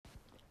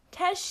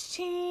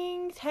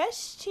Testing,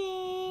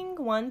 testing.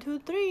 1, 2,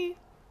 3.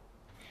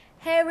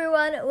 Hey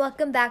everyone,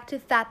 welcome back to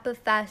Fat But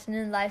Fashion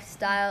and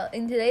Lifestyle.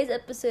 In today's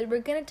episode, we're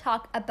going to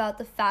talk about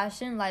the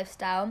fashion and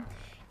lifestyle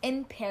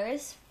in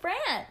Paris,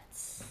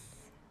 France.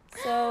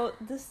 So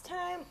this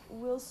time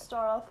we'll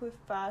start off with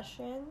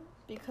fashion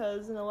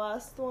because in the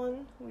last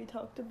one we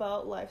talked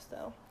about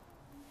lifestyle.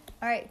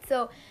 Alright,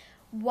 so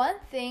one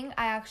thing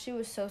I actually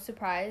was so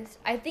surprised.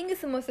 I think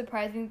it's the most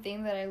surprising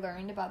thing that I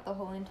learned about the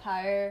whole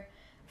entire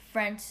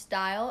French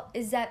style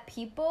is that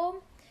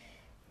people,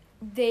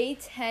 they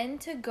tend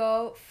to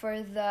go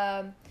for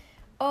the,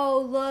 oh,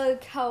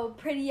 look how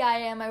pretty I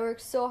am. I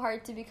worked so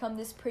hard to become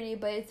this pretty,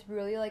 but it's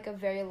really like a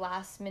very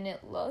last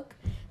minute look.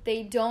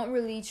 They don't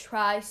really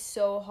try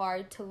so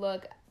hard to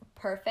look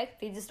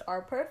perfect. They just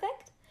are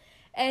perfect.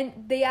 And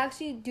they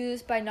actually do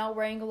this by not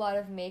wearing a lot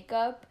of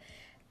makeup,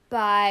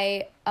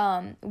 by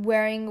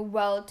wearing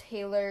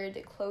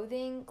well-tailored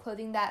clothing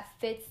that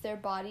fits their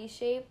body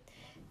shape.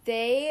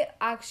 They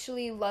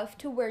actually love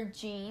to wear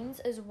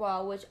jeans as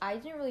well, which I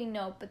didn't really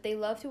know, but they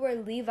love to wear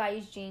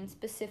Levi's jeans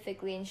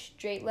specifically and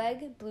straight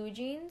leg blue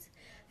jeans.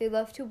 They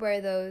love to wear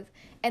those.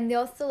 And they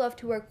also love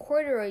to wear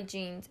corduroy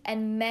jeans,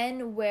 and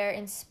men wear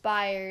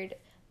inspired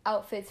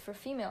outfits for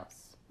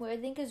females, which I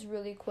think is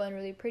really cool and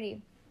really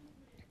pretty.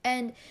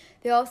 And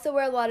they also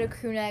wear a lot of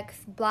crew necks,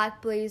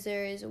 black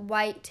blazers,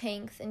 white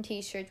tanks, and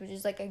t-shirts, which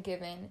is like a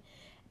given.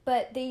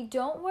 But they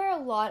don't wear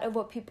a lot of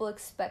what people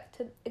expect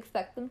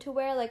them to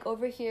wear. Like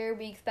over here,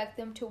 we expect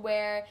them to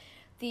wear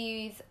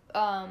these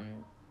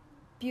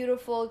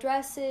beautiful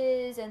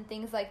dresses and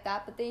things like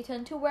that. But they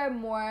tend to wear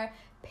more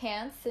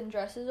pants than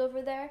dresses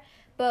over there.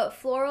 But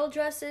floral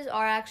dresses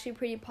are actually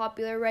pretty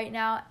popular right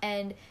now.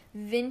 And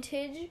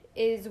vintage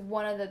is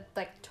one of the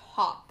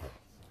top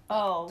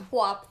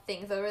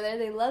things over there.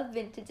 They love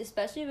vintage,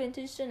 especially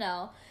vintage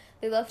Chanel.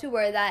 They love to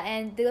wear that,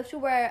 and they love to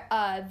wear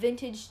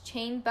vintage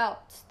chain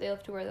belts. They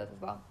love to wear those as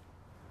well.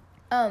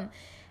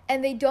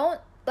 And they don't,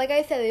 like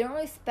I said, they don't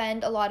really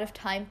spend a lot of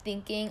time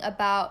thinking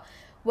about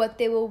what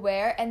they will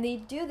wear, and they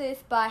do this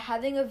by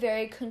having a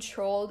very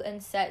controlled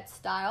and set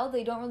style.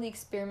 They don't really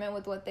experiment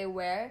with what they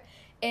wear.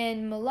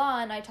 In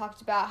Milan, I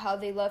talked about how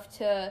they love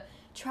to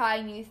try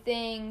new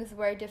things,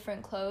 wear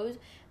different clothes.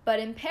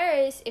 But in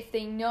Paris, if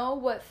they know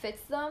what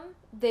fits them,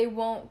 they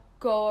won't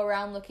go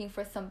around looking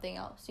for something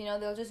else. You know,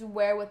 they'll just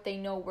wear what they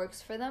know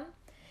works for them.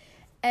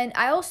 And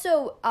I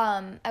also,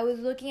 I was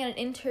looking at an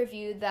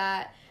interview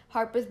that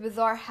Harper's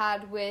Bazaar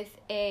had with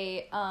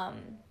a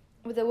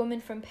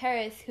woman from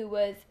Paris who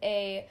was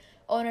a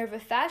owner of a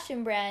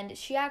fashion brand.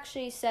 She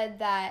actually said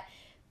that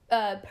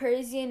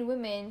Parisian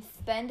women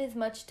spend as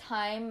much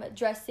time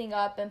dressing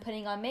up and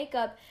putting on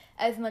makeup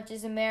as much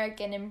as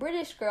American and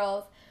British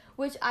girls,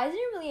 which I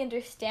didn't really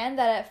understand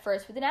that at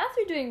first. But then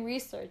after doing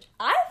research,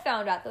 I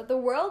found out that the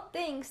world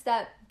thinks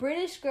that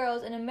British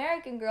girls and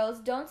American girls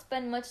don't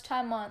spend much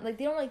time on, they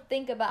don't really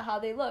think about how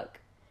they look.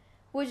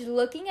 Which,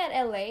 looking at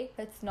LA,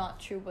 that's not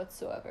true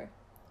whatsoever.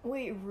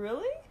 Wait,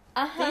 really?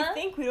 Uh-huh.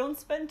 They think we don't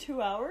spend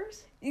 2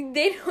 hours?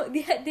 They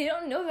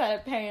don't know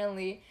that,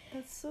 apparently.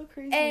 That's so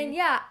crazy. And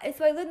yeah,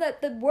 so I learned that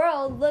the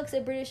world looks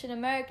at British and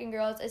American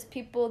girls as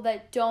people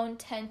that don't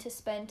tend to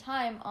spend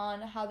time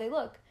on how they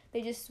look.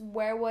 They just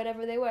wear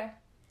whatever they wear.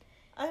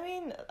 I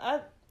mean,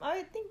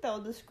 I think that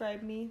would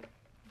describe me.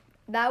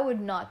 That would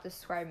not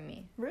describe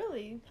me.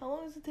 Really? How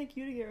long does it take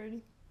you to get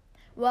ready?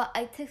 Well,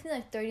 it takes me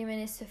 30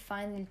 minutes to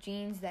find the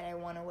jeans that I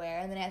want to wear.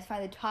 And then I have to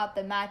find the top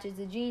that matches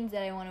the jeans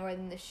that I want to wear,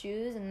 then the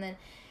shoes. And then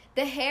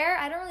the hair,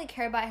 I don't really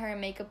care about hair and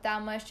makeup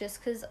that much just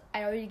because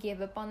I already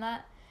gave up on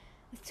that.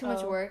 It's too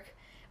much work.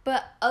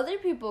 But other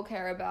people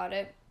care about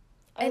it.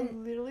 I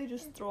literally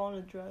just throw on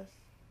a dress.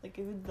 If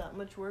it's that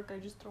much work, I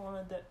just throw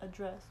on a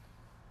dress.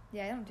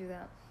 Yeah, I don't do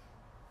that.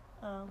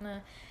 Oh. No.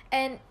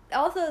 And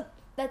also,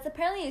 that's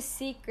apparently a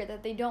secret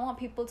that they don't want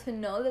people to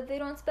know that they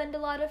don't spend a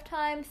lot of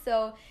time.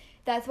 So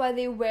that's why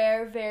they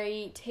wear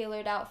very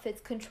tailored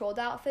outfits, controlled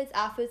outfits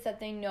that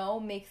they know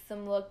makes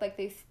them look like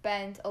they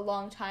spent a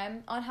long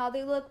time on how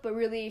they look. But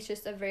really, it's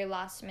just a very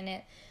last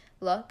minute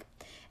look.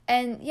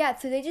 And yeah,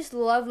 so they just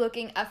love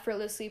looking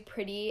effortlessly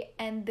pretty,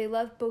 and they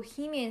love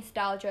bohemian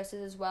style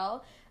dresses as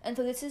well. And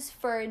so this is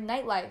for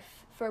nightlife,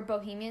 for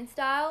bohemian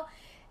style.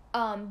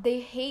 They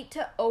hate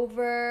to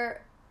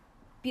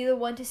be the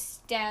one to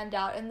stand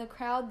out in the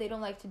crowd. They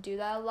don't like to do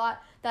that a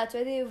lot. That's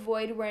why they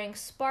avoid wearing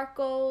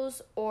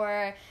sparkles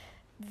or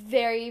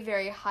very,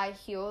 very high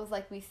heels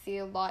like we see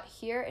a lot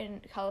here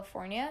in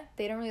California.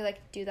 They don't really like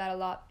to do that a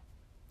lot.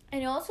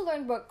 And I also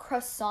learned what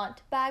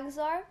croissant bags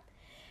are.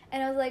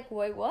 And I was like,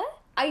 wait, what?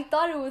 I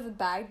thought it was a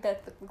bag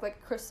that looked like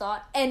a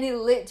croissant, and it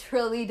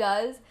literally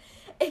does.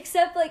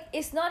 Except,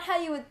 it's not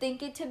how you would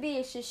think it to be.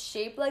 It's just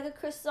shaped like a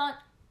croissant.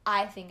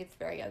 I think it's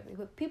very ugly.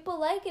 But people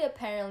like it,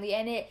 apparently.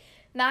 And it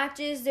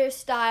matches their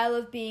style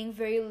of being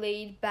very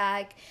laid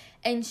back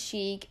and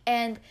chic.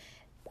 And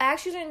I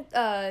actually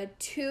learned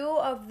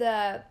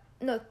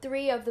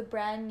 3 of the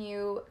brand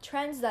new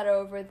trends that are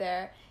over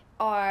there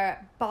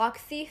are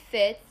boxy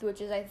fits,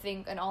 which is, I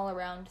think, an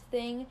all-around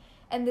thing.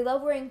 and they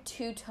love wearing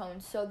two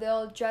tones. So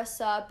they'll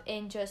dress up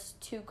in just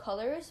two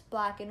colors,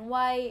 black and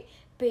white,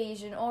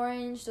 beige and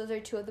orange. Those are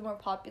two of the more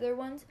popular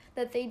ones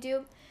that they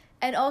do.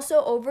 And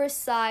also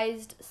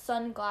oversized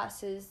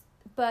sunglasses,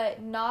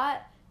 but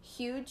not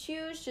huge,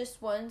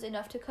 just ones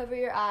enough to cover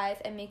your eyes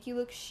and make you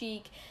look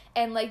chic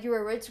and like you're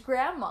a rich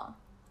grandma.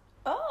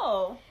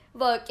 Oh.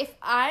 Look, if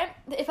I'm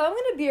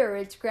gonna be a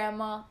rich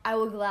grandma, I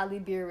will gladly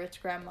be a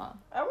rich grandma.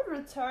 I would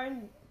retire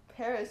in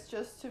Paris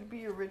just to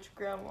be a rich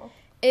grandma.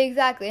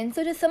 Exactly. And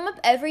so to sum up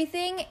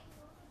everything,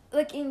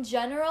 like in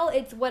general,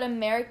 it's what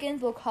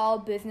Americans will call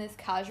business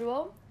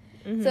casual.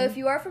 Mm-hmm. So if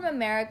you are from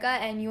America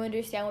and you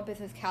understand what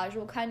business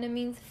casual kind of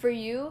means for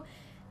you,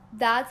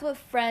 that's what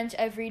French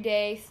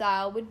everyday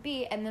style would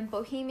be. And then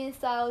bohemian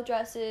style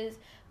dresses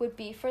would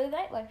be for the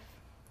nightlife.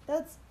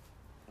 That's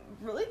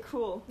really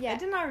cool. Yeah. I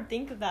did not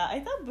think of that. I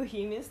thought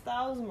bohemian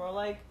style was more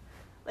like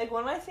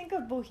when I think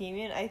of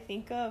bohemian, I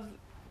think of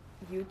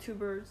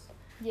YouTubers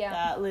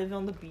that live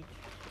on the beach.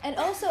 And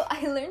also,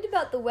 I learned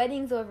about the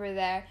weddings over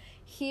there.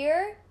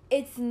 Here,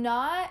 it's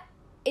not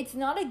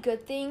a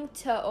good thing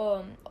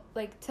to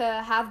to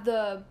have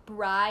the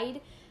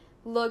bride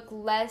look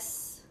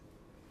less,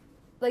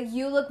 like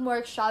you look more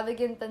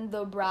extravagant than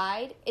the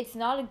bride. It's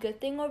not a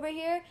good thing over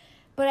here,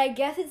 but I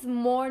guess it's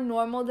more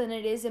normal than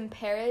it is in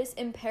Paris.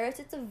 In Paris,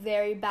 it's a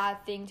very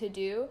bad thing to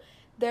do.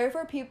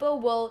 Therefore, people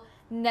will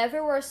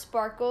never wear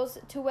sparkles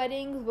to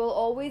weddings, will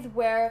always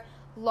wear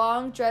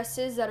long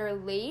dresses that are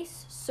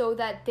lace so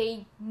that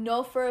they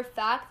know for a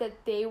fact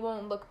that they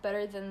won't look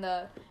better than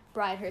the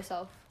bride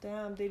herself.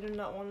 Damn, they do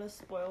not want to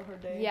spoil her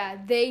day. Yeah,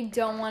 they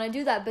don't want to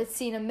do that. But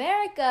see, in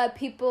America,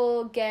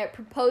 people get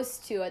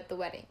proposed to at the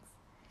weddings.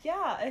 Yeah,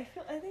 I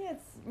think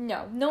it's...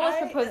 No one's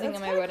proposing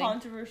at my wedding. It's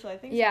controversial. I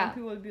think some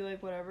people would be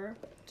like, whatever.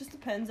 Just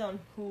depends on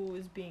who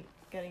is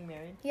getting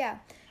married. Yeah.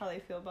 How they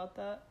feel about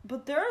that.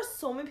 But there are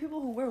so many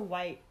people who wear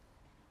white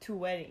to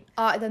weddings.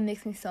 That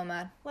makes me so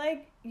mad.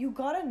 Like, you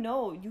gotta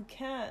know, you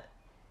can't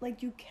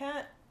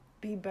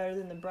be better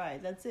than the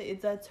bride. That's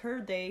it. That's her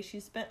day. She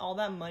spent all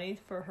that money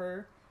for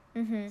her.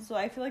 Mm-hmm. So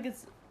I feel like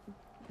it's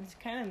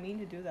kind of mean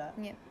to do that.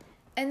 Yeah.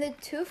 And the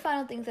two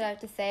final things that I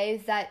have to say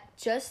is that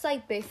just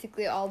like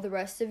basically all the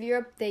rest of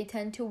Europe, they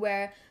tend to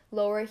wear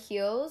lower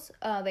heels,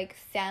 like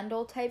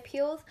sandal type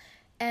heels,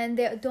 and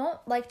they don't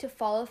like to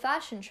follow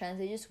fashion trends.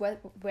 They just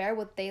wear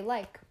what they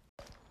like.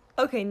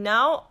 Okay,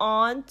 now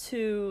on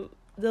to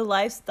the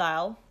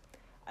lifestyle.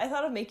 I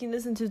thought of making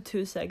this into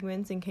 2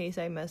 segments in case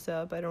I mess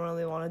up. I don't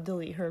really want to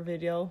delete her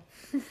video.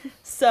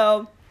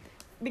 So,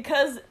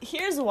 because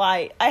here's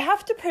why. I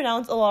have to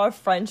pronounce a lot of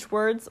French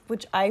words,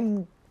 which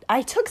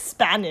I took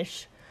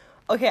Spanish.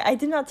 Okay, I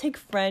did not take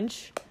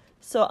French,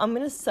 so I'm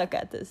going to suck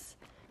at this.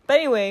 But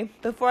anyway,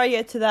 before I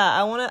get to that,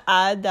 I want to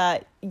add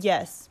that,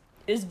 yes,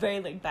 it is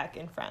very laid back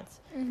in France.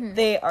 Mm-hmm.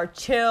 They are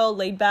chill,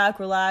 laid back,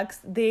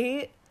 relaxed.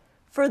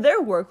 For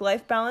their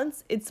work-life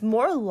balance, it's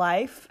more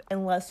life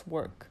and less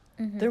work.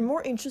 Mm-hmm. They're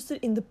more interested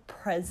in the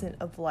present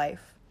of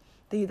life.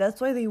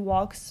 That's why they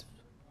walk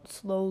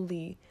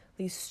slowly.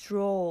 They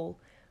stroll.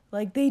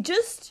 Like, they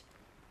just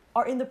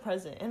are in the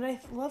present. And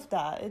I love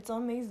that. It's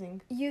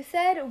amazing. You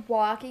said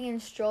walking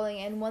and strolling.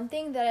 And one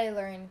thing that I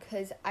learned,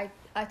 because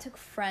I took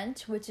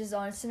French, which is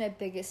honestly my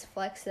biggest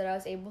flex, that I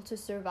was able to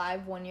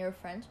survive 1 year of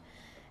French.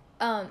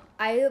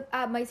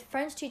 My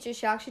French teacher,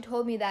 she actually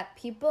told me that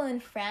people in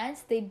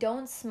France, they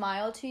don't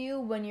smile to you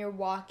when you're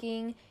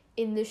walking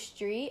in the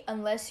street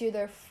unless you're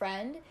their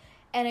friend.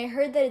 And I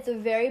heard that it's a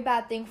very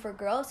bad thing for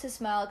girls to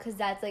smile because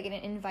that's like an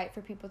invite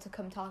for people to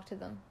come talk to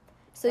them.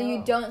 So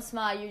you don't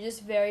smile. You're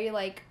just very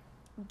like,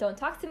 don't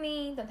talk to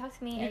me.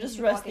 You're just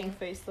resting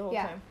face the whole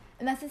time.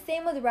 And that's the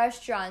same with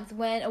restaurants.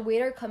 When a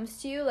waiter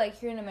comes to you, like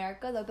here in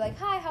America, they'll be like,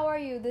 hi, how are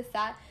you? This,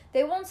 that.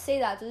 They won't say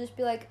that. They'll just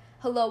be like,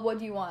 hello, what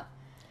do you want?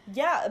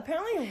 Yeah,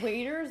 apparently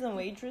waiters and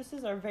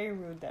waitresses are very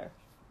rude there.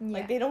 Yeah.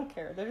 Like, they don't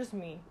care. They're just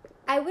mean.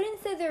 I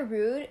wouldn't say they're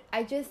rude.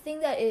 I just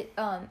think that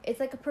it's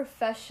like a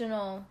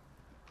professional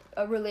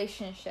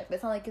relationship.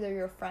 It's not like they're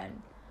your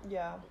friend.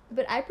 Yeah.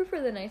 But I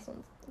prefer the nice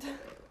ones.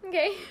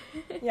 Okay.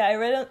 Yeah, I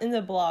read in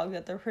the blog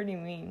that they're pretty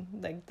mean.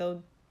 Like,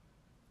 they'll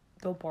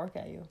bark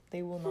at you.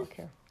 They will not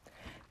care.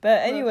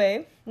 But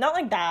anyway, not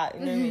like that.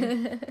 You know what I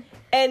mean?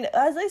 And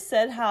as I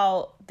said,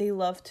 how they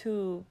love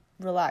to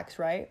relax,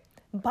 right?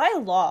 By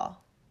law,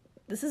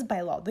 this is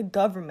by law, the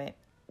government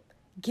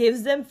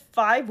gives them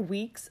 5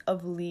 weeks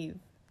of leave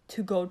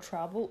to go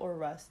travel or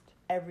rest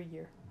every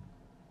year.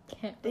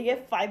 They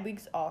get 5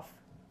 weeks off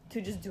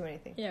to just do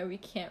anything. Yeah, we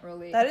can't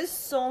relate. That is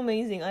so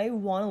amazing. I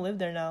want to live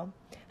there now.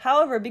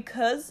 However,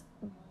 because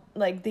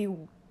like they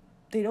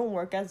don't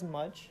work as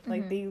much,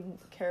 like they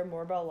care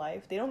more about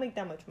life, they don't make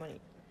that much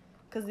money.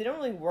 Because they don't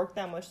really work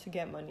that much to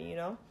get money, you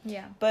know?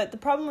 Yeah. But the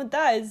problem with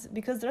that is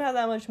because they don't have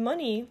that much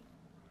money,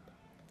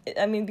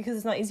 because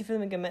it's not easy for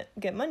them to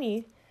get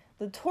money,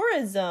 the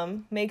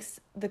tourism makes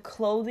the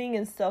clothing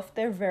and stuff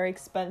there very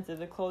expensive.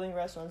 The clothing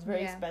restaurants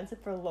very expensive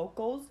for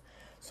locals.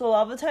 So a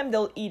lot of the time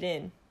they'll eat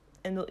in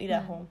and they'll eat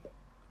at home.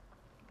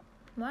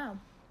 Wow.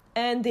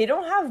 And they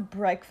don't have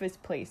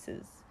breakfast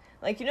places.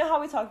 Like, you know how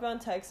we talked about in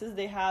Texas,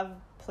 they have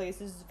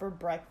places for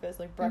breakfast,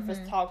 like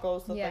breakfast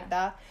tacos, stuff Yeah. like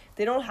that.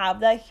 They don't have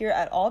that here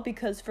at all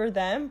because for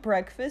them,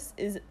 breakfast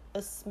is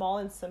a small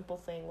and simple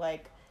thing,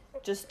 like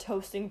just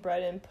toasting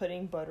bread and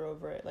putting butter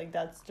over it. Like,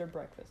 that's their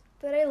breakfast.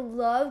 But I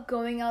love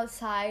going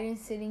outside and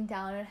sitting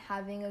down and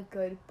having a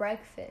good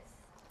breakfast.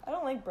 I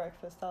don't like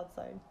breakfast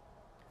outside.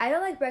 I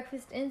don't like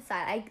breakfast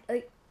inside.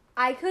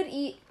 I could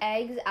eat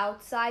eggs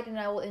outside and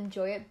I will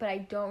enjoy it, but I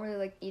don't really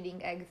like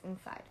eating eggs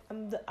inside.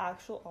 I'm the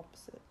actual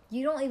opposite.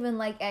 You don't even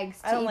like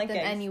eggs to I don't eat like them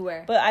eggs,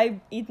 anywhere. but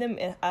I eat them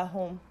at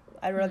home.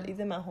 I'd rather eat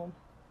them at home.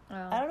 Oh.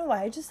 I don't know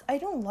why. I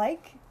don't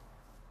like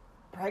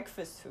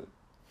breakfast food.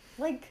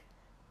 Like,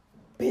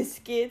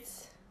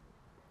 biscuits.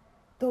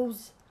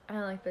 Those. I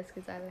don't like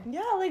biscuits either.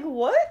 Yeah, like,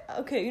 what?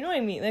 Okay, you know what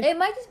I mean. Like, It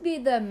might just be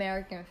the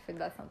American food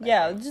that's not that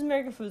yeah, good. just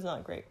American food is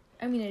not great.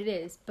 I mean, it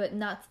is, but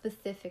not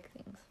specific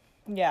things.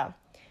 Yeah.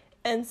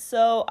 And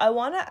so I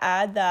want to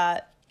add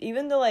that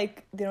even though,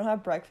 like, they don't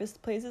have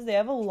breakfast places, they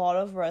have a lot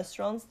of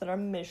restaurants that are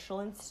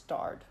Michelin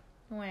starred.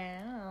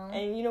 Wow.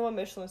 And you know what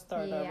Michelin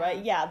starred are, Yeah.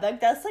 right? Yeah,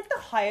 that's like the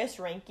highest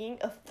ranking.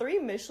 A 3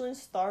 Michelin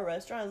star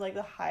restaurant is like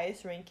the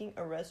highest ranking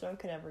a restaurant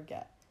could ever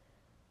get.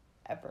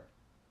 Ever.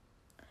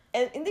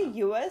 And in the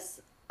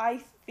US,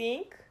 I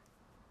think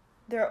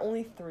there are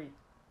only 3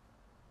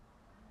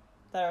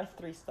 that are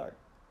 3-star.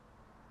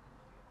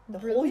 The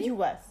whole Really?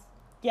 US.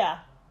 Yeah.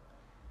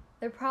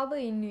 They're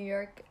probably in New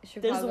York,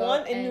 Chicago,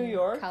 one in and New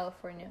York.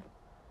 California.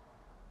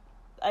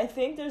 I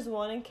think there's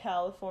one in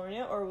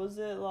California, or was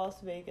it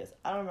Las Vegas?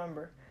 I don't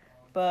remember.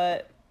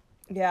 But,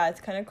 yeah, it's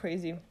kind of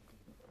crazy.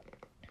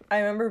 I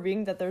remember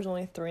reading that there's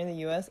only 3 in the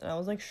US, and I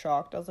was, like,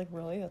 shocked. I was like,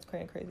 really? That's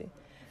kind of crazy.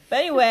 But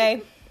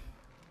anyway,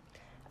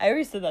 I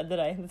already said that, did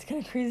I? That's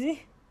kind of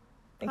crazy.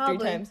 Like, Probably.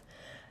 3 times.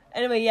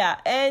 Anyway, yeah,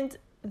 and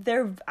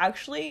they're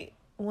actually,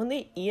 when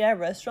they eat at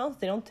restaurants,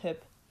 they don't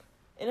tip.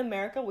 In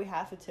America, we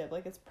have to tip.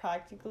 Like, it's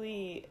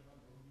practically,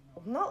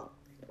 not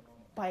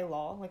by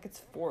law, like, it's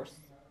forced.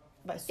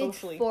 By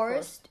socially It's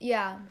forced,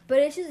 yeah. But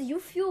it's just, you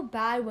feel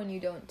bad when you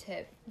don't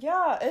tip.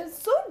 Yeah,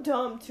 it's so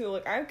dumb, too.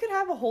 Like, I could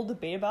have a whole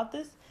debate about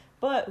this,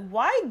 but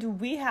why do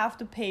we have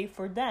to pay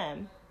for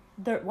them?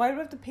 Why do we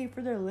have to pay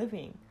for their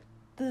living?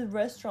 The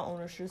restaurant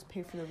owners should just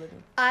pay for their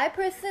living. I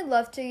personally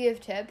love to give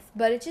tips,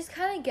 but it just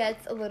kind of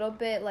gets a little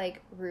bit,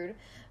 like, rude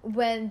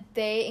when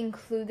they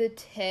include the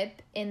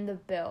tip in the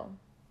bill.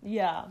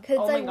 Yeah. Because,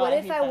 Oh my like, God, what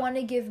if hate I that. want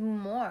to give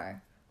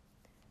more?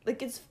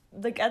 Like, it's,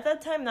 like, at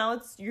that time,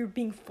 now you're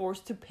being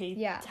forced to pay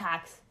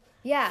tax.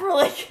 Yeah. For,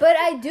 like... But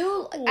I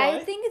do, I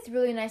What? think it's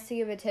really nice to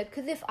give a tip,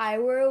 because if I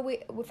were a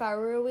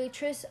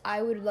waitress,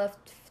 I would love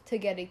to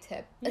get a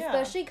tip. Yeah.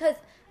 Especially because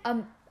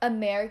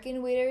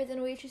American waiters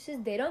and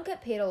waitresses, they don't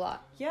get paid a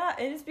lot. Yeah,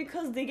 and it's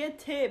because they get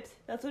tipped.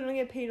 That's why they don't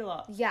get paid a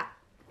lot. Yeah.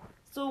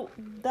 So,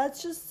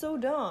 that's just so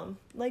dumb.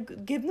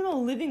 Like, give them a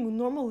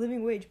normal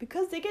living wage.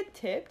 Because they get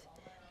tipped,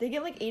 they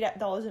get, like,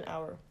 $8 an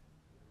hour.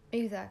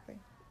 Exactly.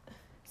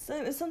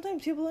 So,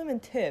 sometimes people don't even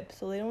tip,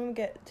 so they don't even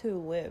get to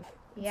live.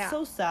 Yeah. It's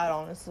so sad,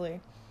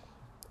 honestly.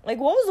 Like,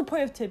 what was the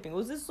point of tipping?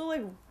 Was this so,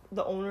 like,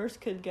 the owners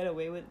could get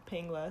away with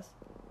paying less?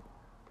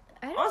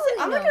 I don't Honestly,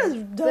 really I'm not know,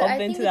 gonna but delve I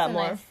think into it's that a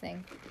more. Nice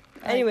thing.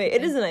 Anyway, like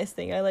it is a nice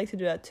thing. I like to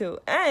do that, too.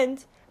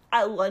 And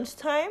at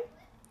lunchtime,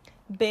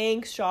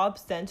 banks,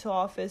 shops, dental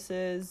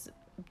offices,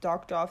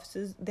 doctor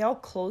offices, they all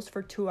close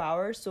for 2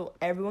 hours, so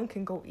everyone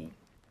can go eat.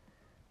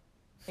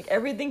 Like,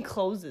 everything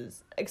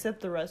closes, except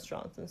the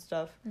restaurants and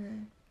stuff.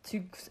 Mm.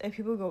 And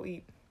people go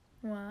eat.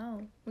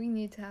 Wow. We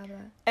need to have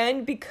that.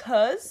 And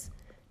because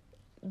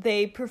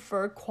they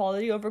prefer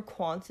quality over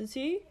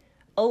quantity,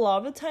 a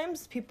lot of the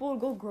times people will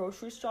go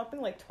grocery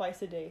shopping like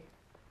twice a day.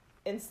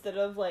 Instead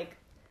of like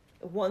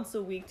once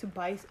a week to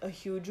buy a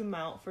huge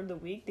amount for the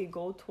week, they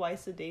go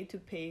twice a day to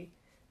pay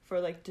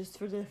for like just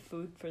for the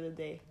food for the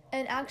day.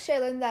 And actually, I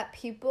learned that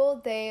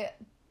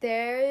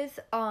there's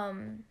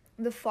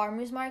the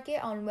farmers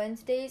market on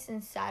Wednesdays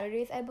and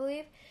Saturdays, I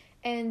believe,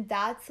 and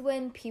that's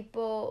when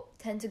people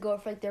tend to go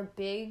for like their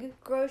big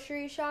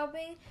grocery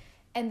shopping,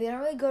 and they don't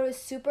really go to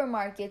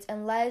supermarkets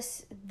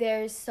unless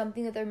there's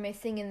something that they're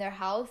missing in their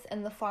house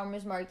and the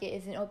farmers market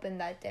isn't open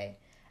that day,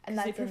 and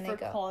that's they when prefer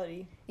they go.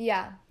 quality.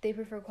 Yeah, they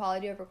prefer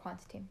quality over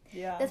quantity.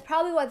 Yeah. That's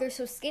probably why they're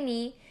so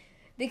skinny,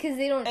 because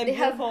they don't. And they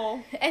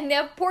beautiful. and they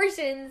have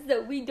portions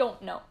that we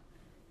don't know.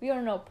 We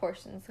don't know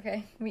portions,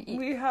 okay? We eat.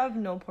 We have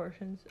no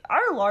portions.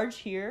 Our large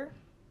here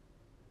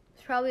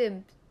It's probably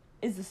a...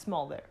 is the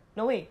small there.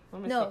 No, wait.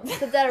 Let me No, see.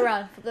 flip that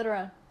around. Flip that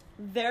around.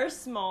 Their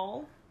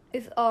small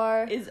It's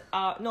our... is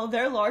no,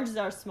 their large is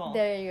our small.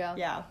 There you go.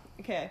 Yeah.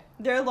 Okay.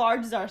 Their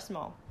large is our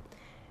small.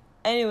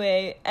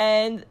 Anyway,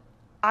 and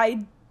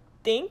I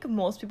think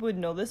most people would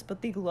know this,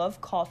 but they love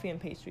coffee and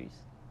pastries.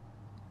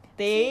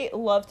 They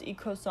love to eat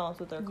croissants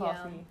with their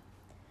coffee.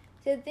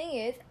 So the thing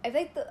is, I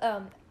think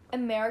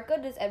America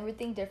does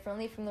everything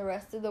differently from the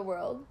rest of the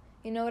world.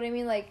 You know what I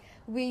mean? Like,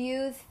 we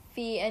use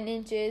feet and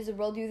inches, the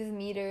world uses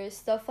meters,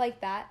 stuff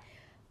like that.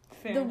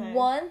 Fahrenheit.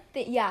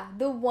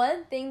 The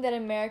one thing that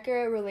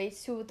America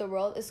relates to with the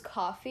world is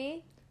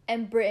coffee,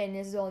 and Britain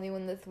is the only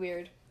one that's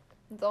weird.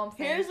 That's all I'm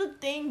saying. Here's the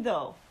thing,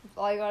 though. That's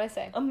all I gotta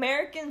say.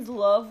 Americans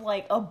love,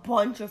 like, a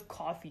bunch of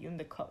coffee in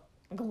the cup.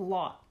 Like, a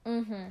lot.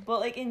 Mm-hmm. But,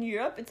 like, in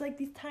Europe, it's, like,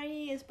 these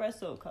tiny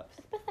espresso cups.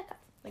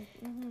 Like,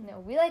 No,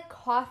 we like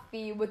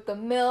coffee with the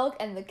milk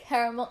and the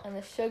caramel and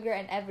the sugar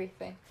and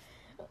everything.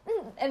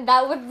 And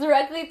that was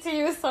directly to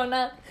you,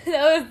 Sona.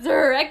 That was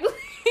directly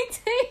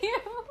to you.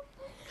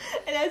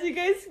 And as you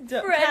guys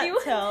For can't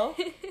anyone- tell,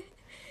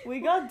 we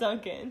got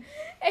Dunkin'.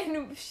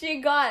 And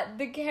she got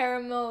the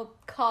caramel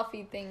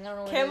coffee thing. I don't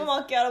know what Caramel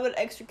it is. macchiato with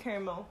extra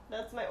caramel.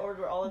 That's my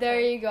order all the There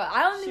time. you go.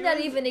 I don't She think that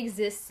was- even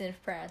exists in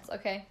France,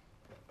 okay?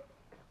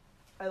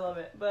 I love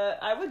it. But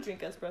I would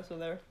drink espresso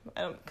there.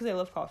 I don't, because I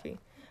love coffee.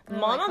 I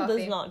don't Mama like does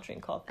coffee. not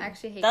drink coffee. I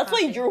actually hate That's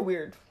coffee. why you're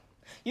weird.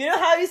 You know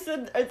how you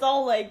said it's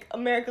all like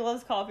America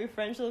loves coffee,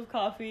 French loves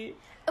coffee.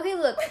 Okay,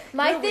 look,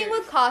 my You're thing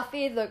weird. with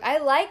coffee is, look, I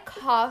like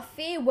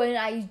coffee when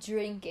I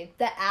drink it.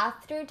 The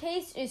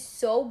aftertaste is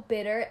so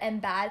bitter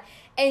and bad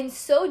and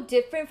so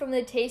different from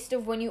the taste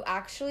of when you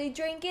actually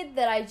drink it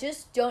that I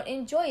just don't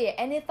enjoy it.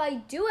 And if I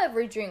do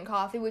ever drink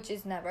coffee, which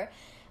is never,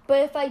 but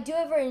if I do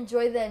ever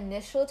enjoy the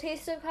initial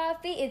taste of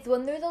coffee, it's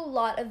when there's a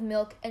lot of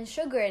milk and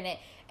sugar in it.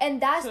 And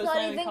that's So it's not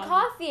not even even coffee.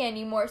 coffee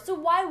anymore. So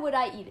why would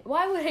I eat it?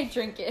 Why would I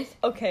drink it?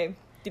 Okay,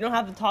 you don't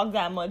have to talk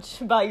that much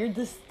about your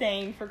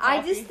disdain for coffee.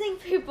 I just think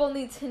people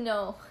need to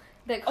know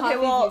that coffee Okay,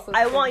 well, is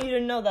I want you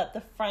to know that the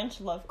French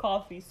love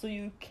coffee, so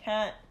you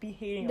can't be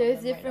hating There's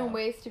on them different right now.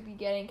 ways to be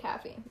getting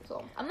caffeine.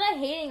 So I'm not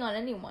hating on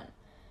anyone.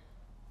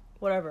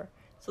 Whatever.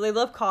 So they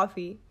love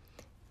coffee,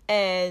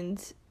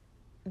 and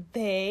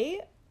they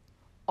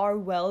are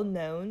well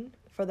known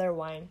for their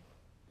wine.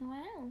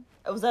 Wow.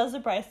 Was that a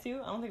surprise to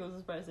you? I don't think it was a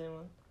surprise to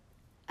anyone.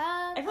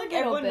 I feel like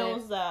everyone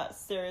knows that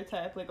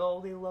stereotype, like,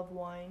 oh, they love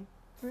wine.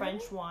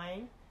 French Really?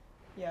 wine.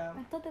 Yeah.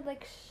 I thought that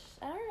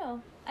I don't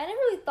know. I never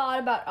really thought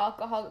about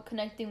alcohol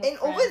connecting with And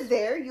friends. over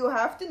there, you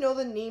have to know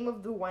the name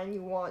of the wine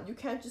you want. You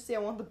can't just say, I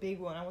want the big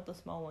one, I want the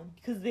small one.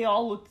 Because they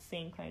all look the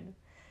same, kind of.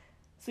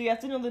 So you have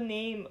to know the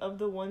name of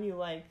the one you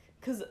like.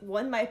 Because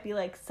one might be,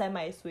 like,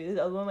 semi-sweet.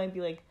 The other one might be,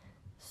 like,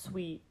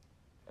 sweet.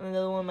 And the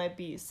other one might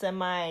be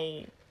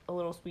a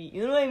little sweet.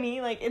 You know what I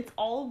mean? Like, it's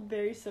all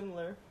very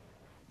similar.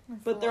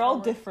 That's a But they're lot all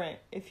of work. different.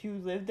 If you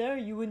live there,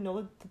 you would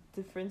know the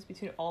difference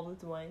between all of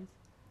the wines.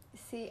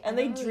 See, And I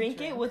they don't really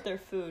drink it with their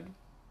food.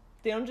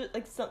 They don't just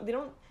they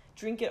don't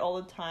drink it all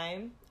the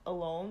time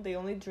alone. They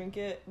only drink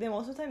it. They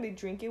most of the time they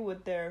drink it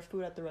with their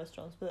food at the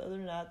restaurants. But other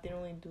than that, they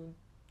don't really do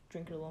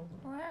drink it alone.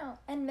 Wow.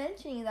 And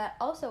mentioning that,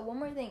 also, one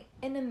more thing.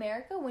 In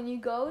America, when you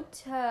go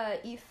to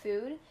eat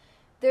food,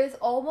 there's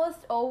almost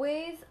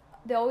always,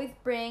 they always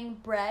bring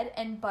bread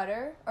and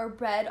butter, or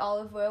bread,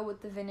 olive oil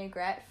with the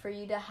vinaigrette for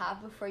you to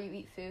have before you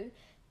eat food.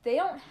 They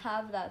don't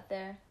have that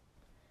there.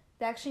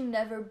 They actually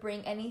never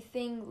bring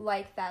anything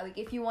like that. Like,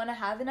 if you want to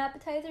have an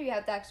appetizer, you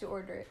have to actually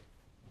order it.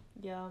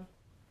 Yeah.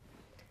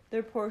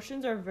 Their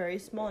portions are very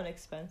small and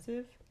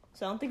expensive.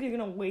 So I don't think they're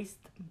going to waste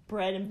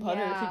bread and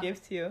butter Yeah. to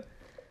give to you.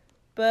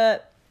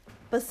 But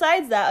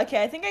besides that,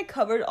 okay, I think I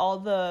covered all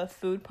the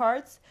food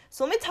parts.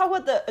 So let me talk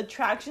about the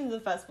attractions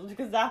of festivals,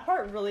 because that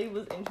part really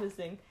was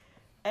interesting.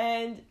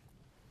 And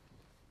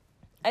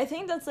I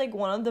think that's, like,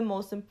 one of the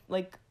most,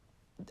 like,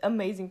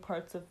 amazing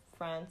parts of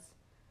France.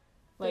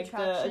 Like,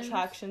 the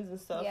attractions and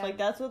stuff. Yeah. Like,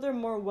 that's what they're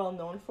more well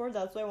known for.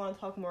 That's why I want to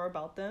talk more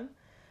about them.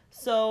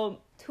 So,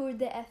 Tour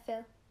de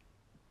Eiffel.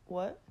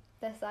 what?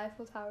 That's the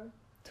Eiffel Tower.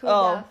 Tour de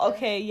Oh, Eiffel.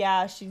 okay,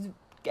 yeah, she's,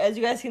 as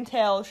you guys can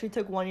tell, she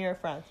took 1 year of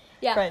France.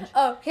 Yeah. French.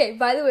 Okay,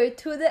 by the way,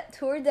 Tour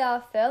de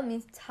Eiffel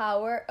means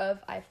Tower of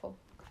Eiffel.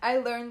 I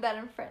learned that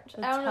in French.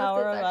 The I don't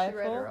Tower know if of that's actually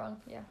right Eiffel? or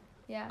wrong. Yeah.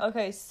 Yeah.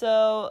 Okay,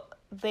 so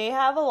they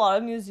have a lot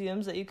of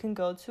museums that you can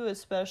go to,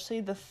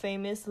 especially the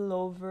famous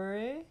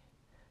Louvre.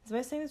 Am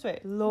I saying this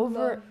right?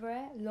 Louvre.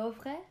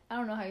 Louvre? I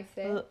don't know how you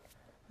say it.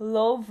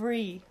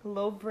 Louvre.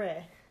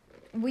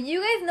 Well,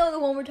 you guys know the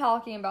one we're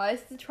talking about.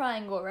 It's the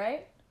triangle,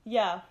 right?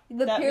 Yeah.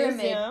 The that pyramid.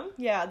 Museum,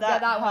 yeah,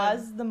 that that one.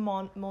 has the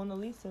Mona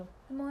Lisa.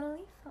 The Mona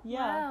Lisa? Yeah.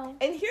 Wow.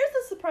 And here's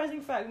the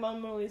surprising fact about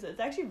Mona Lisa. It's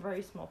actually a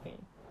very small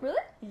painting.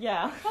 Really?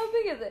 Yeah. How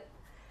big is it?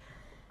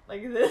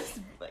 Like this.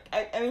 Like,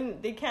 I mean,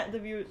 they can't, the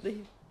 6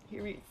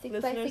 by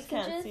listeners 6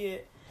 can't inches? see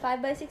it.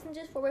 5 by 6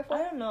 inches? 4 by 4? I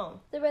don't know.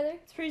 The brother?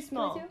 It's pretty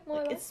small. 22? More or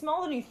Like, less? it's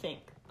smaller than you think.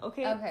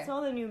 Okay? Okay. It's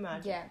smaller than you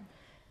imagine. Yeah.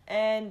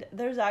 And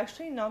there's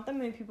actually not that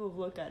many people who've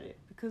looked at it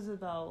because of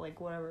the, like,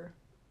 whatever.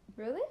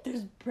 Really?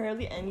 There's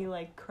barely any,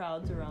 like,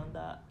 crowds around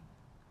that.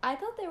 I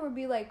thought there would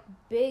be like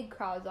big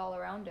crowds all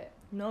around it.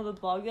 No, the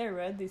blog that I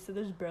read, they said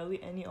there's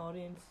barely any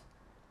audience,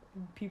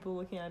 people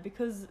looking at it,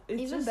 because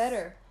it's Even just,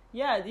 better.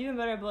 Yeah, it's even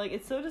better, but, like,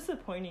 it's so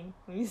disappointing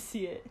when you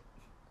see it.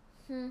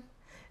 Hmm.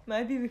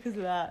 Might be because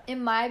of that.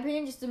 In my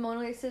opinion, just the Mona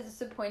Lisa is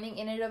disappointing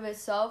in and of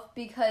itself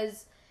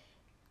because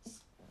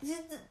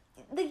just,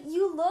 like,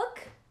 you look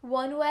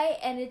one way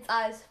and its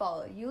eyes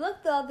follow. You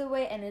look the other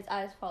way and its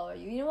eyes follow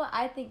you. You know what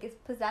I think is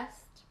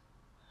possessed?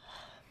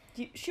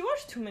 She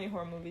watched too many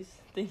horror movies,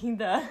 thinking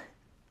that.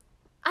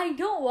 I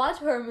don't watch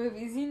horror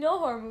movies. You know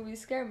horror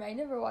movies scare me. I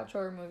never watch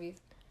horror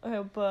movies.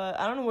 Okay, but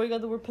I don't know where you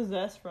got the word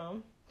possessed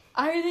from.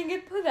 I think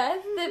it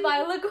possessed. If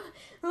I look,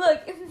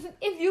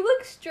 if you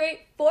look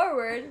straight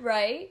forward,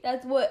 right?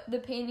 That's what the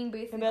painting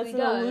basically And that's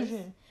does. an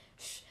illusion.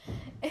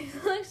 If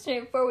you look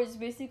straight forward, is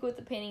basically what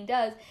the painting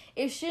does.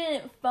 It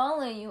shouldn't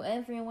follow you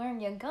everywhere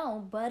you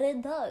go, but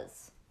it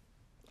does.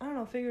 I don't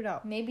know, figure it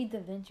out. Maybe Da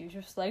Vinci's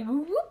just like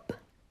whoop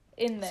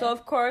in there. So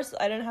of course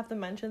I didn't have to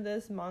mention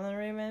this. Mona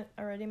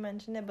already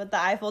mentioned it, but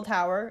the Eiffel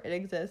Tower, it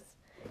exists.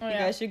 Oh, You yeah.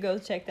 guys should go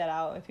check that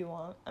out if you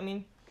want. I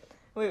mean,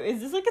 wait, is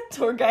this like a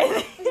tour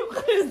guide?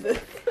 What is this?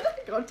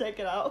 Go check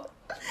it out.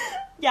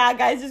 Yeah,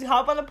 guys, just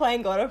hop on a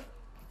plane, go to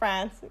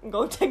France, and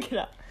go check it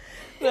out.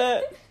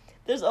 But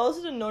there's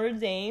also the Notre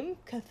Dame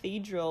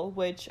Cathedral,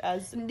 which,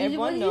 as everyone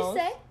what knows,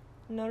 did you say?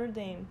 Notre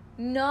Dame.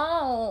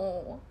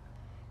 No,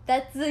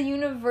 that's the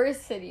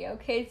university.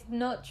 Okay, it's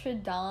Notre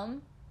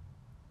Dame.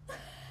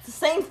 It's the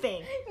same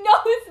thing. No,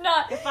 it's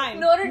not. Okay, fine.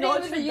 Notre Dame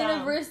Notre is a Dame.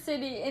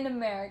 university in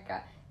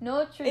America.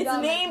 Notre Dame. It's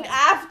named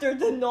after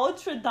the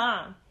Notre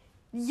Dame.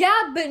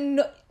 Yeah, but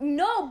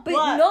but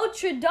What?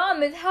 Notre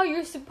Dame is how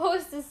you're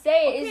supposed to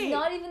say it. Okay. It's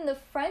not even the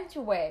French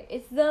way.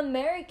 It's the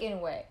American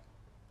way.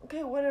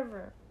 Okay,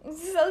 whatever.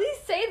 Just at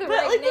least say the But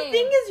right like name. the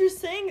thing is, you're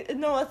saying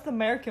no, that's the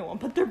American one,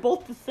 but they're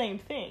both the same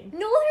thing.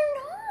 No,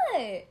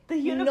 they're not. The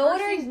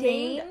university is Notre named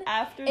Dame.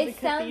 after it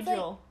the sounds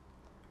cathedral.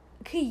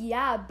 Okay,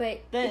 yeah,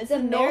 but Then it's it's the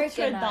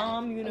Notre American.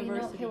 Dame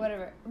University. Okay,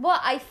 whatever. Well,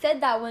 I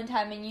said that one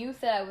time, and you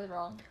said I was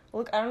wrong.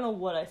 Look, I don't know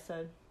what I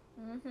said.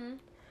 Mhm.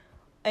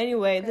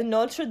 Anyway, Okay. the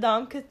Notre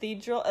Dame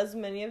Cathedral, as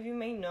many of you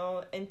may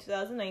know, in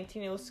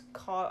 2019 it was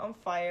caught on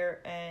fire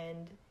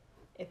and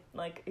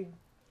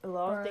a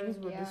lot of things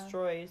Burned, were yeah.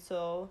 destroyed.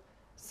 So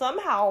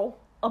somehow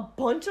a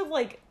bunch of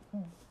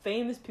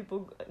famous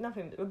people, not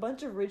famous, a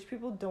bunch of rich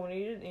people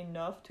donated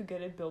enough to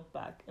get it built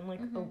back in a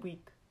Mhm.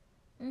 week.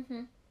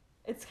 Mhm.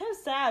 It's kind of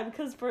sad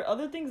because for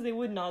other things they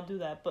would not do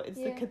that, but it's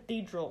the Yeah.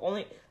 cathedral.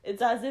 Only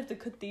it's as if the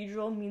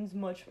cathedral means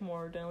much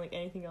more than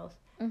anything else.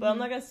 But I'm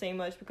not gonna say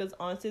much because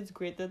honestly, it's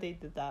great that they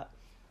did that.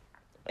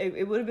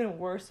 It would have been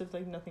worse if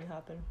nothing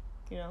happened,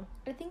 you know.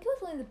 I think it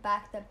was only the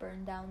back that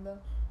burned down, though.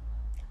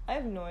 I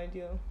have no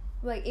idea.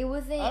 Like it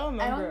wasn't. I don't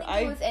remember.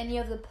 think it was any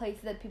of the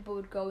places that people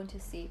would go in to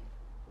see.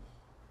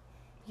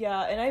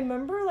 Yeah, and I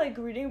remember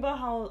reading about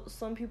how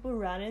some people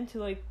ran in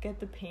to get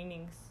the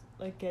paintings,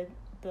 get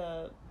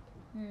the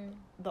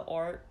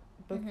art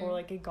before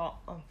it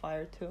got on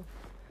fire too.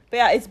 But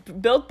yeah, it's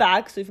built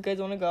back, so if you guys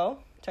want to go,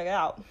 check it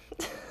out.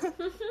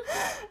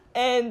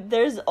 And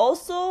there was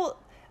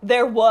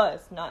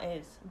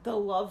the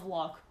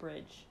Lovelock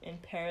Bridge in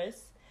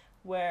Paris,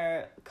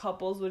 where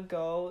couples would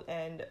go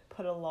and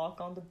put a lock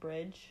on the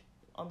bridge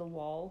on the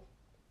wall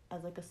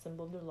as a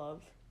symbol of their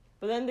love.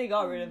 But then they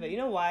got rid of it. You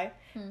know why?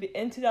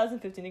 In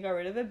 2015 they got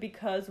rid of it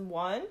because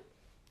one,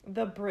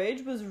 the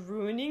bridge was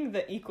ruining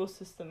the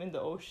ecosystem in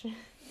the ocean,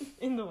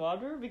 in the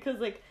water, because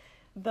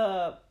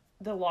the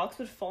locks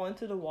would fall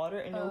into the water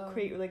and it would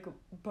create a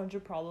bunch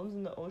of problems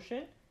in the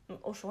ocean.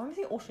 Why am I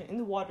saying ocean? In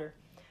the water.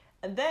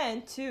 And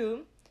then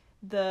two,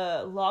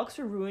 the locks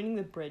were ruining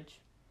the bridge.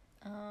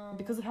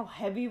 Because of how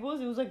heavy it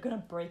was gonna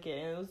break it,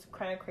 and it was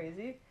kind of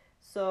crazy.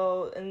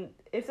 So, and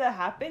if that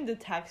happened, the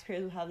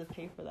taxpayers would have to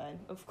pay for that. And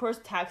of course,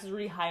 tax is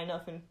really high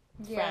enough in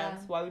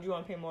France. Why would you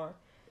want to pay more?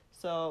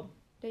 So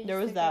there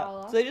was that.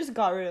 So they just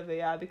got rid of it,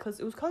 yeah, because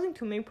it was causing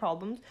too many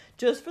problems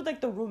just for the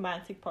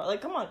romantic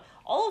part. Come on,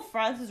 all of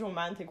France is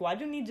romantic. Why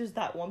do you need just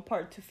that one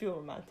part to feel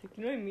romantic?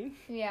 You know what I mean?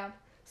 Yeah.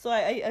 So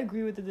I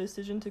agree with the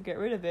decision to get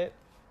rid of it.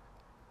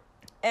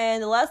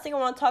 And the last thing I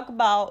want to talk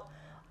about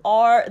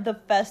are the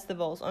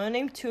festivals. I'm going to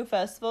name 2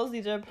 festivals.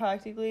 These are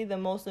practically the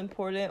most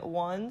important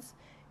ones.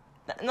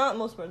 Not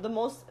most important, the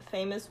most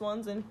famous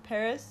ones in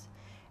Paris.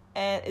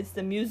 And it's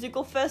the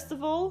musical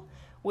festival,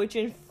 which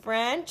in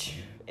French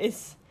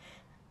is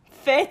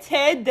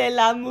Fête de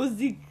la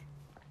Musique.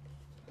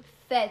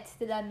 Fête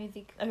de la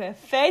musique. Okay,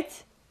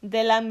 Fête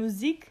de la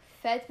Musique.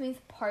 Fête means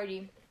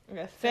party.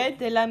 Okay, Fête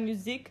de la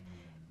Musique,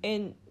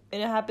 and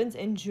it happens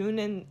in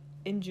June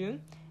in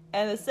June.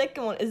 And the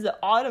second one is the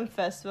Autumn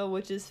Festival,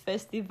 which is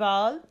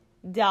Festival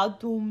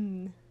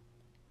d'Automne,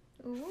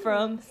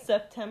 from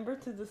September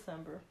to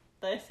December.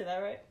 Did I say that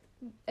right?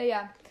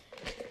 Yeah.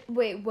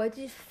 Wait, what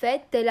is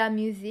Fête de la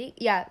musique?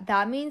 Yeah,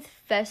 that means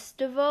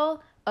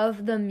Festival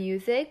of the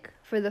Music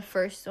for the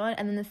first one,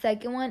 and then the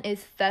second one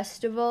is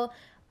Festival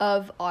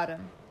of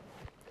Autumn.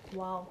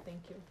 Wow,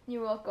 thank you.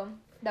 You're welcome.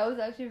 That was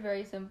actually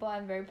very simple.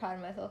 I'm very proud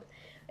of myself.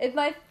 If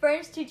my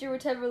French teacher were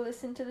to ever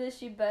listen to this,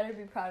 she better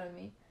be proud of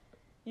me.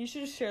 You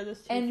should share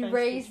this to your And French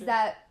raise teacher.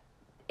 that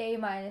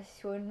A-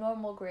 to a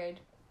normal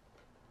grade.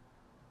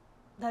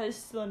 That is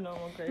still a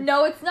normal grade.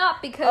 No, it's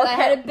not, because I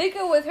had a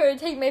bicker with her to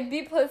take my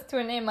B+ to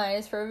an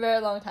A- for a very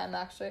long time,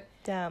 actually.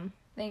 Damn.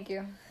 Thank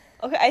you.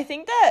 Okay, I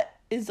think that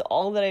is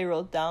all that I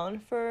wrote down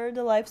for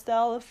the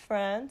lifestyle of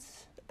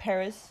France.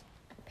 Paris,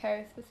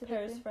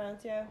 Specifically.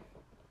 France, yeah.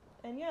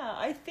 And yeah,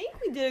 I think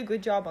we did a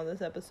good job on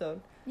this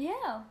episode.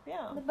 Yeah.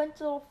 Yeah. A bunch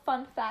of little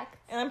fun facts.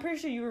 And I'm pretty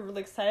sure you were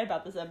really excited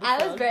about this episode.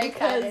 I was very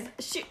because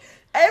excited.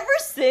 Ever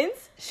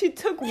since she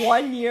took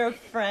 1 year of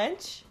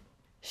French,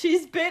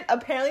 she's been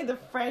apparently the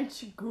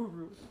French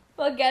guru.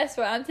 Well, guess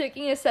what? I'm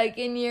taking a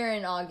second year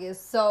in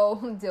August,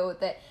 so deal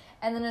with it.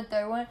 And then a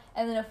third one,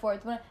 and then a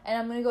fourth one, and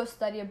I'm gonna go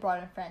study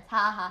abroad in France.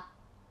 Ha ha.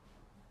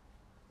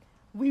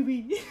 Oui,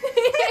 oui.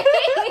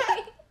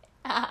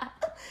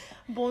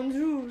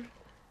 Bonjour.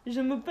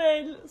 Je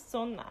m'appelle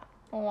Sona.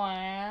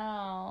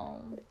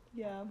 Wow.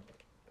 Yeah.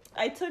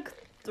 I took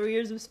 3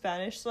 years of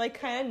Spanish, so I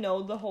kind of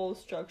know the whole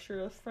structure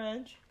of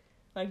French.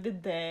 Like the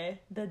de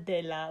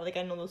la. Like,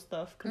 I know those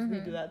stuff because we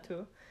do that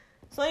too.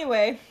 So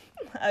anyway,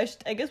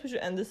 I guess we should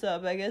end this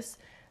up. I guess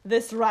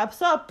this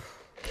wraps up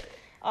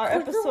our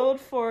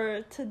episode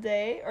for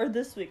today, or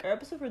this week. Our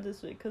episode for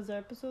this week, because our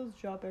episodes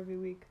drop every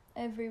week.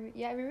 Every week?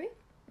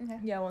 Okay.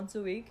 Yeah, once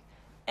a week.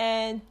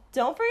 And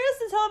don't forget us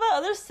to tell about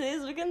other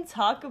cities we can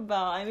talk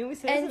about. I mean, we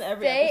say this in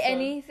every episode. And say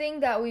anything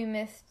that we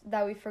missed,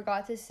 that we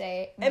forgot to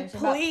say. And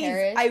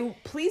please,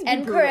 please be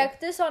and brutal.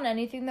 correct us on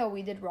anything that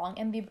we did wrong,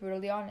 and be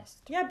brutally honest.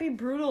 Yeah, be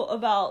brutal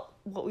about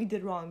what we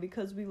did wrong,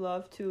 because we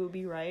love to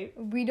be right.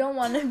 We don't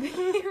want to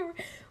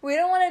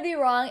be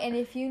wrong, and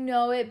if you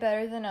know it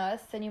better than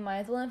us, then you might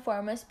as well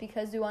inform us,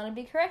 because we want to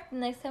be correct the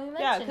next time we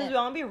mention it. Yeah, because we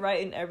want to be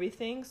right in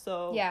everything,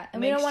 so yeah,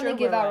 and we don't want to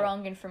give out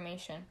wrong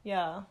information.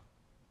 Yeah.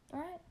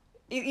 Alright.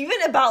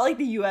 Even about, like,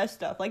 the U.S.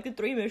 stuff, like the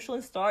 3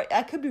 Michelin star,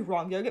 I could be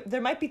wrong.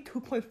 There might be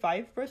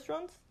 2.5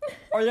 restaurants,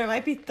 or there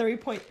might be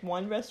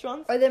 3.1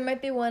 restaurants. Or there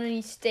might be one in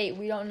each state,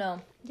 we don't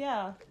know.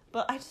 Yeah,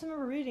 but I just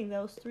remember reading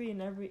that was 3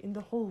 in the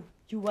whole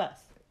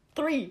U.S.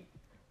 3!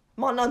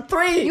 Monon,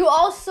 3! You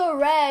also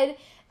read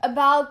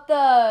about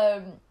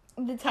the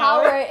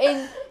tower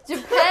in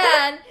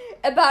Japan,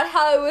 about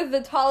how it was the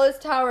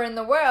tallest tower in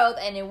the world,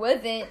 and it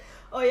wasn't.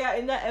 Oh yeah,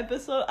 in that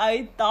episode,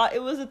 I thought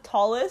it was the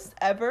tallest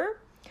ever,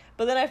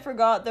 but then I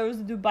forgot there was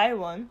a Dubai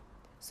one.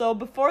 So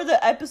before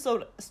the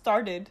episode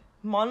started,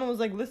 Mono was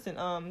like, listen,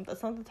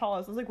 that's not the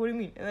tallest. I was like, what do you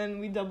mean? And then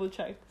we double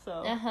checked,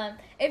 so.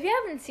 If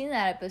you haven't seen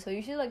that episode,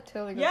 you should, like,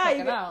 totally go check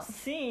it out. Yeah,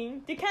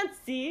 seen. You can't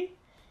see.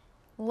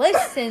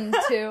 Listen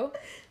to.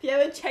 If you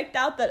haven't checked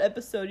out that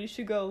episode, you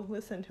should go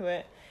listen to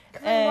it.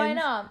 Why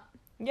not?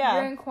 Yeah.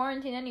 You're in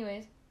quarantine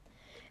anyways.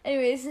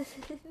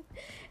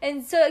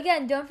 And so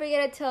again, don't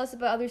forget to tell us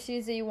about other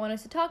cities that you want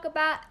us to talk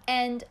about,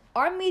 and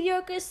our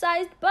mediocre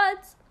sized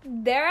butts,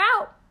 they're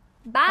out.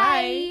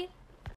 Bye.